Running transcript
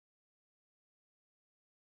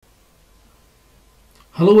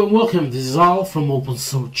Hello and welcome, this is Al from Open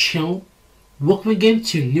Source Channel. Welcome again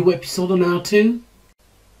to a new episode on How To.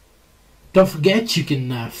 Don't forget you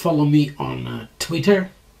can follow me on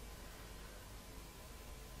Twitter.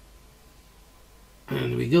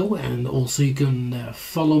 And there we go, and also you can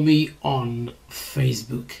follow me on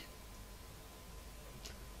Facebook.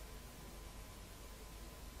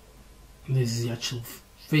 This is the actual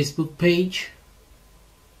Facebook page.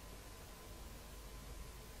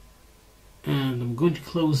 And I'm going to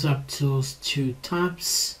close up those two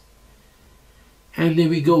tabs, and there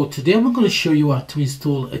we go. Today I'm going to show you how to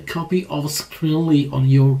install a copy of Screenly on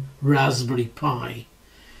your Raspberry Pi.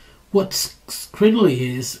 What Screenly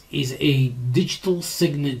is a digital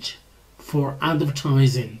signage for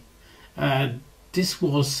advertising. This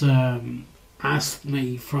was asked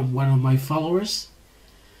me from one of my followers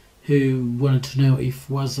who wanted to know if it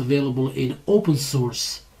was available in open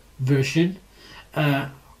source version.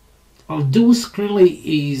 Although Screenly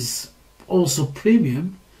is also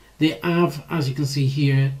premium, they have, as you can see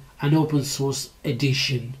here, an open source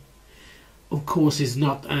edition. Of course, it's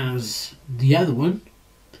not as the other one,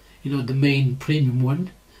 you know, the main premium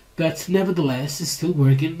one, but nevertheless, it's still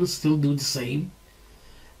working, it'll still do the same.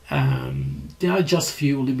 There are just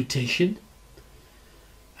few limitations.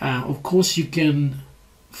 Of course, you can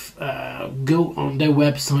go on their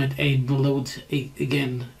website and download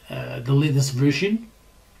again the latest version.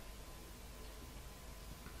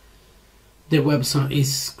 Their website is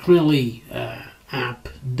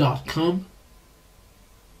screenlyapp.com.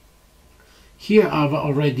 Here I've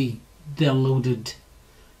already downloaded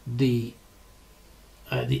the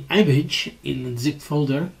image in the zip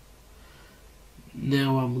folder.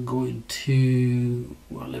 Now I'm going to,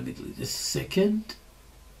 well, let me do this a second.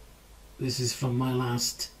 This is from my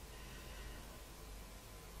last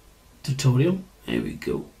tutorial. There we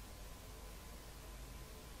go.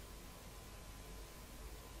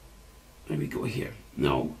 There we go here.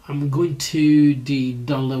 Now I'm going to the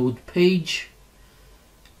download page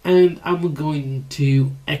and I'm going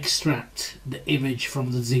to extract the image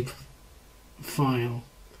from the zip file.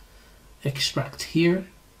 Extract here.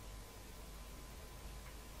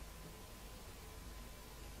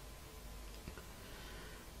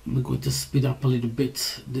 I'm going to speed up a little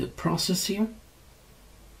bit the process here.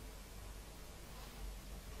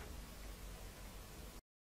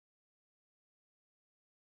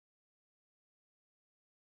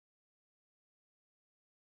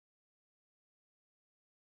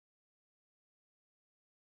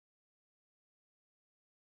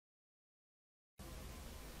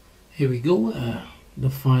 Here we go, the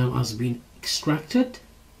file has been extracted.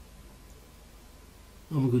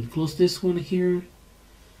 I'm going to close this one here,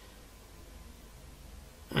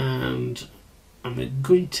 and I'm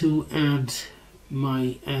going to add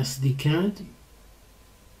my SD card.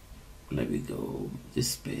 Let me go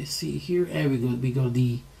this space, see here, there we go, we got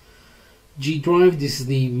the G drive. This is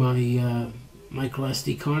my micro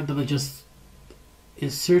SD card that I just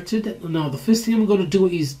inserted. Now the first thing I'm going to do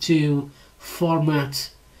is to format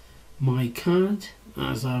my card,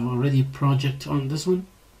 as I have already a project on this one.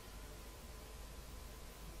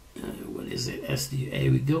 What is it? SD,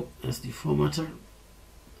 here we go, SD formatter.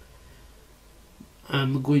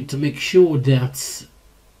 I'm going to make sure that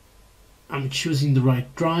I'm choosing the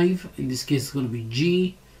right drive. In this case it's going to be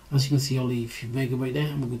G. As you can see, only a few megabytes there.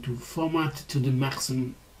 I'm going to format to the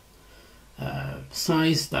maximum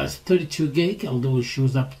size. That's 32 gig, although it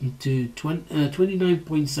shows up to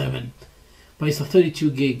 29.7, but it's a 32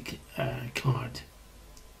 gig card.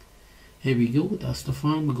 Here we go, that's the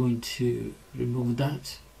file. We're going to remove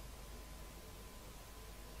that.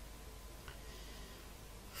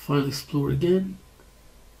 File Explorer again.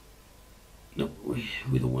 No,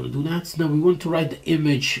 we don't want to do that. Now we want to write the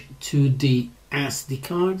image to the SD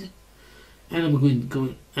card, and I'm going to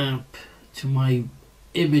go up to my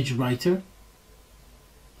image writer.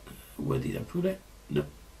 Where did I put it? No,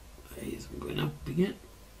 I'm going up again.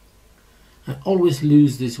 I always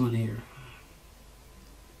lose this one here.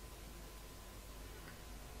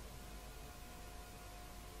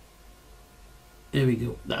 There we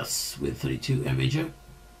go, that's with 32 imager.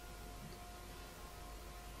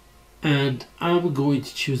 And I'm going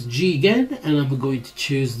to choose G again, and I'm going to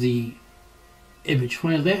choose the image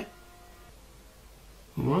file there.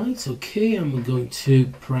 Right, okay, I'm going to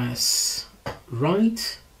press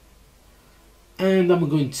right, and I'm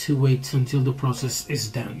going to wait until the process is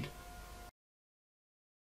done.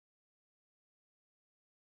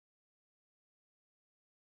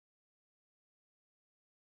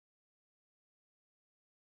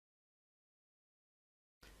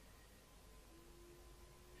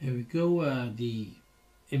 Here we go, the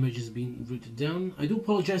image has been rooted down. I do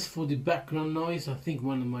apologize for the background noise. I think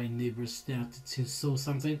one of my neighbors started to saw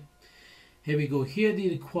something. Here we go. Here are the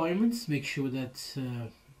requirements. Make sure that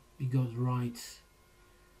we got the right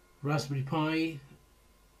Raspberry Pi,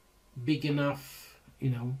 big enough,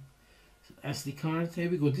 you know, SD card. Here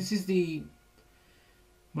we go. This is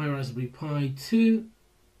my Raspberry Pi 2,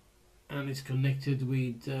 and it's connected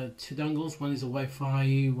with two dongles. One is a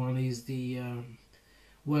Wi-Fi, one is the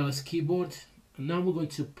wireless keyboard. And now we're going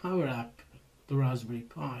to power up the Raspberry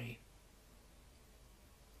Pi.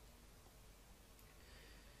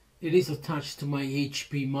 It is attached to my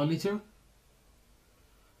HP monitor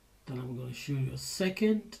that I'm going to show you a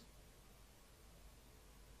second.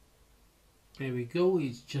 There we go,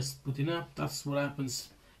 it's just putting up. That's what happens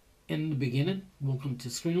in the beginning. Welcome to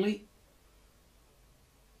Screenly.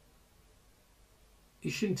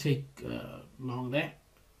 It shouldn't take long there.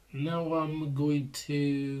 Now I'm going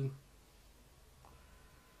to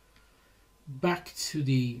back to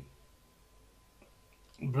the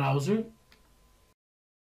browser,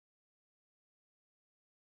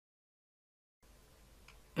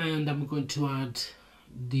 and I'm going to add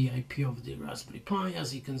the IP of the Raspberry Pi.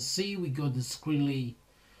 As you can see, we got the Screenly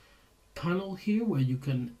panel here where you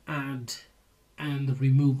can add and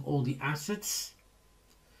remove all the assets.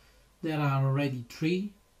 There are already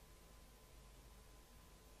 3,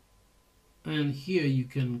 and here you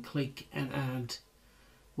can click and add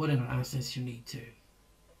whatever assets you need to.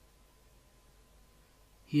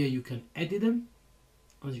 Here you can edit them.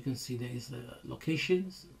 As you can see, there is the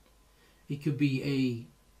locations. It could be a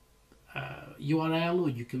URL, or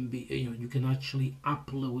you can actually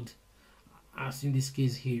upload, as in this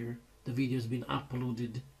case here the video has been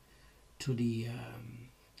uploaded to the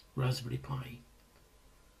Raspberry Pi.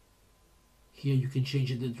 Here you can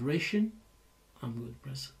change the duration. I'm going to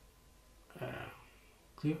press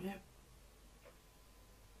clear. Yeah.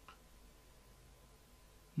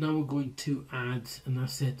 Now we're going to add an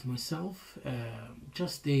asset myself,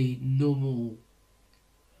 just a normal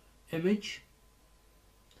image,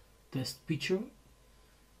 test picture,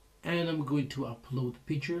 and I'm going to upload the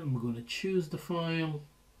picture. I'm going to choose the file,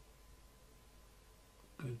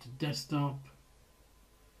 go to desktop,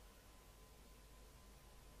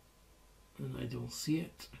 and I don't see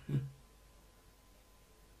it.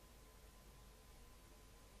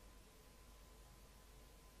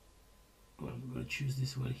 Well, I'm going to choose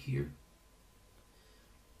this one here.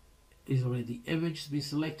 Is already the image to be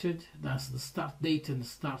selected. That's the start date and the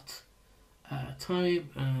start time,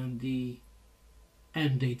 and the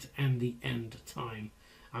end date and the end time.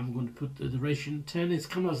 I'm going to put the duration 10. It's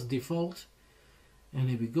come as default, and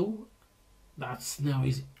here we go. That's now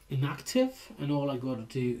is inactive, and all I got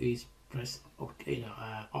to do is press OK,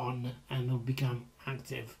 on, and it'll become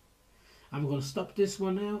active. I'm going to stop this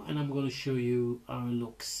one now, and I'm going to show you how it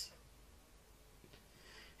looks.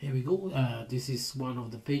 Here we go. This is one of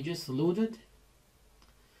the pages loaded.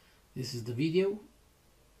 This is the video.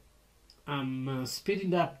 I'm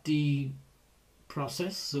speeding up the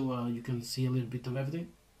process so you can see a little bit of everything.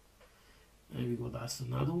 There we go. That's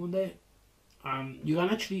another one there. You can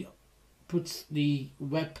actually put the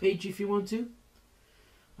web page if you want to,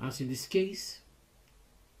 as in this case,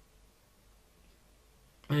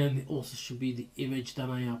 and it also should be the image that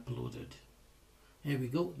I uploaded. Here we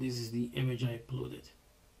go. This is the image I uploaded.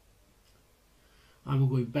 I'm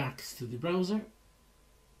going back to the browser,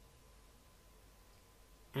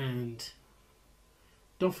 and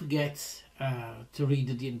don't forget to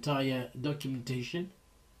read the entire documentation.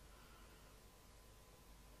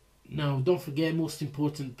 Now don't forget, most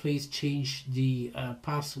important, please change the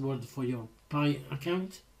password for your Pi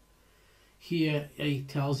account. Here it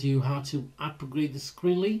tells you how to upgrade the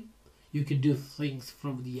Screenly. You can do things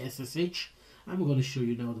from the SSH. I'm going to show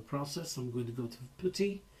you now the process. I'm going to go to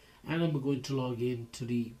PuTTY, and I'm going to log in to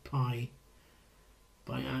the Pi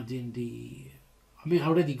by adding the, I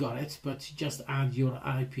already got it, but just add your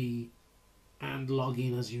IP and log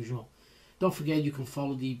in as usual. Don't forget, you can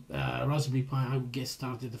follow the Raspberry Pi. I will get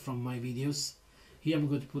started from my videos. Here I'm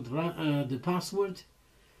going to put the password,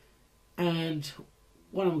 and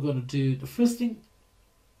what I'm going to do, the first thing,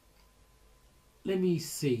 let me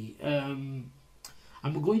see, I'm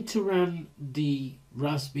going to run the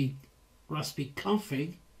Raspberry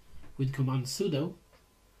config with command sudo,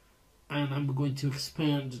 and I'm going to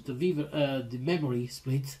expand the memory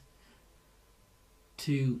split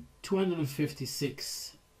to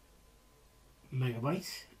 256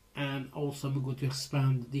 megabytes, and also I'm going to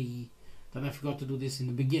expand then I forgot to do this in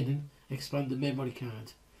the beginning, expand the memory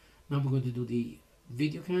card. Now I'm going to do the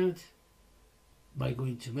video card by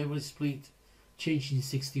going to memory split, changing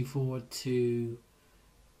 64 to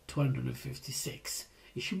 256.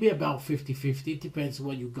 It should be about 50-50. It depends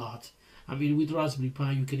what you got. I mean, with Raspberry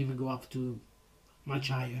Pi you can even go up to much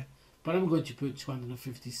higher, but I'm going to put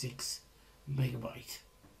 256 megabyte.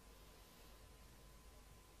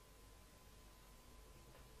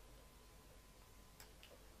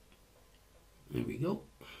 There we go.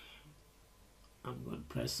 I'm going to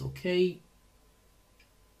press OK.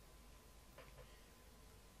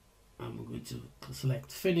 I'm going to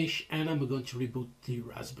select finish, and I'm going to reboot the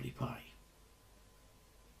Raspberry Pi.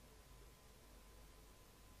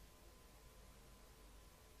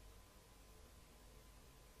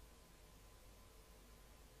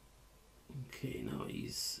 Okay, now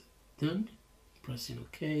he's done. Pressing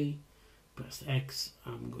OK, press X.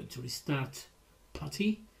 I'm going to restart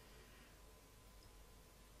PuTTY,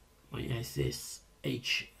 my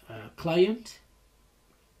SSH client.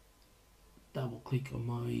 Double click on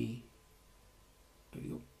my, there we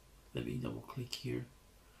go. Let me double click here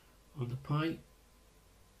on the Pi.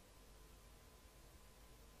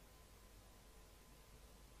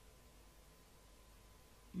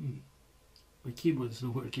 My keyboard is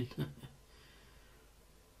not working.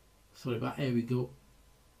 Sorry about, here we go.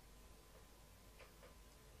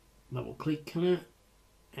 Double click on it,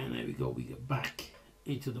 and there we go. We get back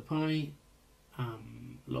into the Pi.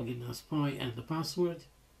 Login as Pi and the password.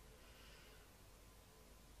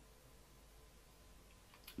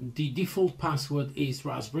 The default password is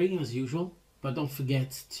Raspberry as usual, but don't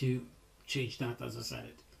forget to change that as I said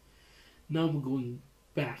it. Now I'm going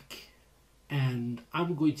back and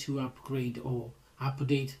I'm going to upgrade or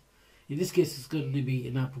update. In this case it's going to be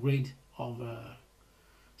an upgrade of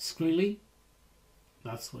Screenly.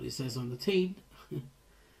 That's what it says on the tin.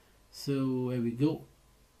 So here we go,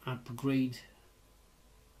 upgrade.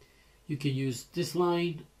 You can use this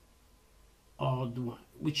line or the one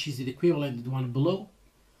which is the equivalent of the one below,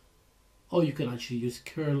 or you can actually use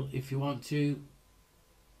curl if you want to,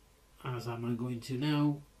 as I'm going to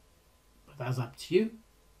now, but that's up to you.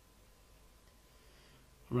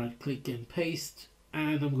 Right click and paste,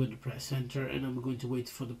 and I'm going to press enter, and I'm going to wait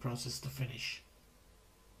for the process to finish.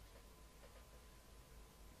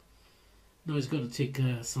 Now it's going to take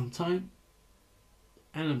some time,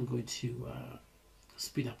 and I'm going to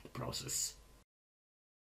speed up the process.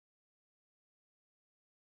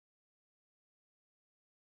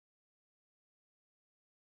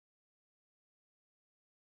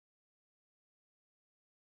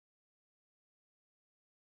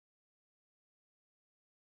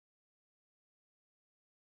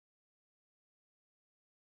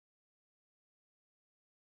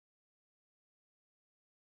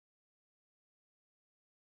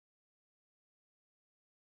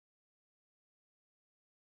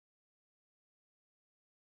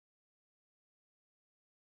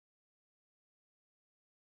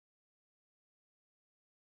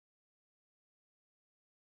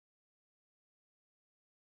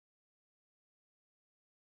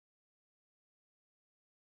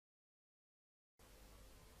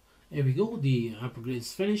 There we go, the upgrade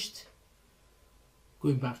is finished.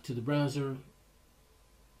 Going back to the browser,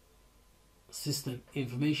 system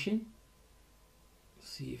information,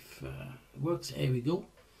 see if it works. Here we go.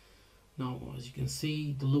 Now as you can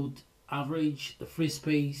see, the load average, the free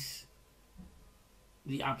space,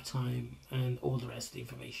 the uptime, and all the rest of the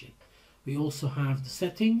information. We also have the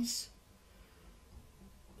settings,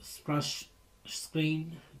 the splash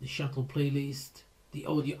screen, the shuttle playlist, the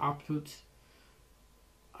audio output,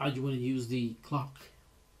 how you want to use the clock,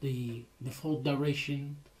 the default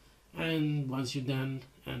duration, and once you're done,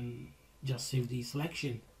 and just save the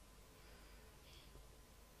selection.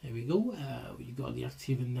 There we go. You got the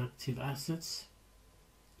active and inactive assets.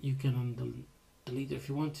 You can delete it if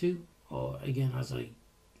you want to, or again, as I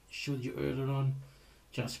showed you earlier on,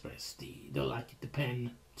 just press the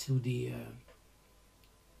pen to the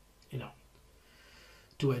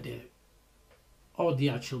to edit it, or the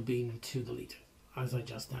actual bin to delete it, as I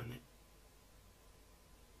just done it.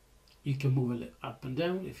 You can move it up and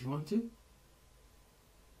down if you want to,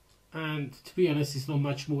 and to be honest, it's not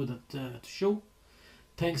much more that to show.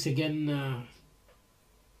 Thanks again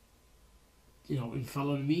in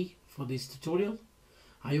following me for this tutorial.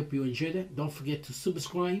 I hope you enjoyed it. Don't forget to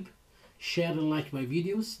subscribe, share and like my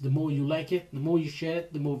videos. The more you like it, the more you share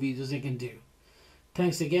it, the more videos I can do.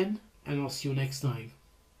 Thanks again, and I'll see you next time.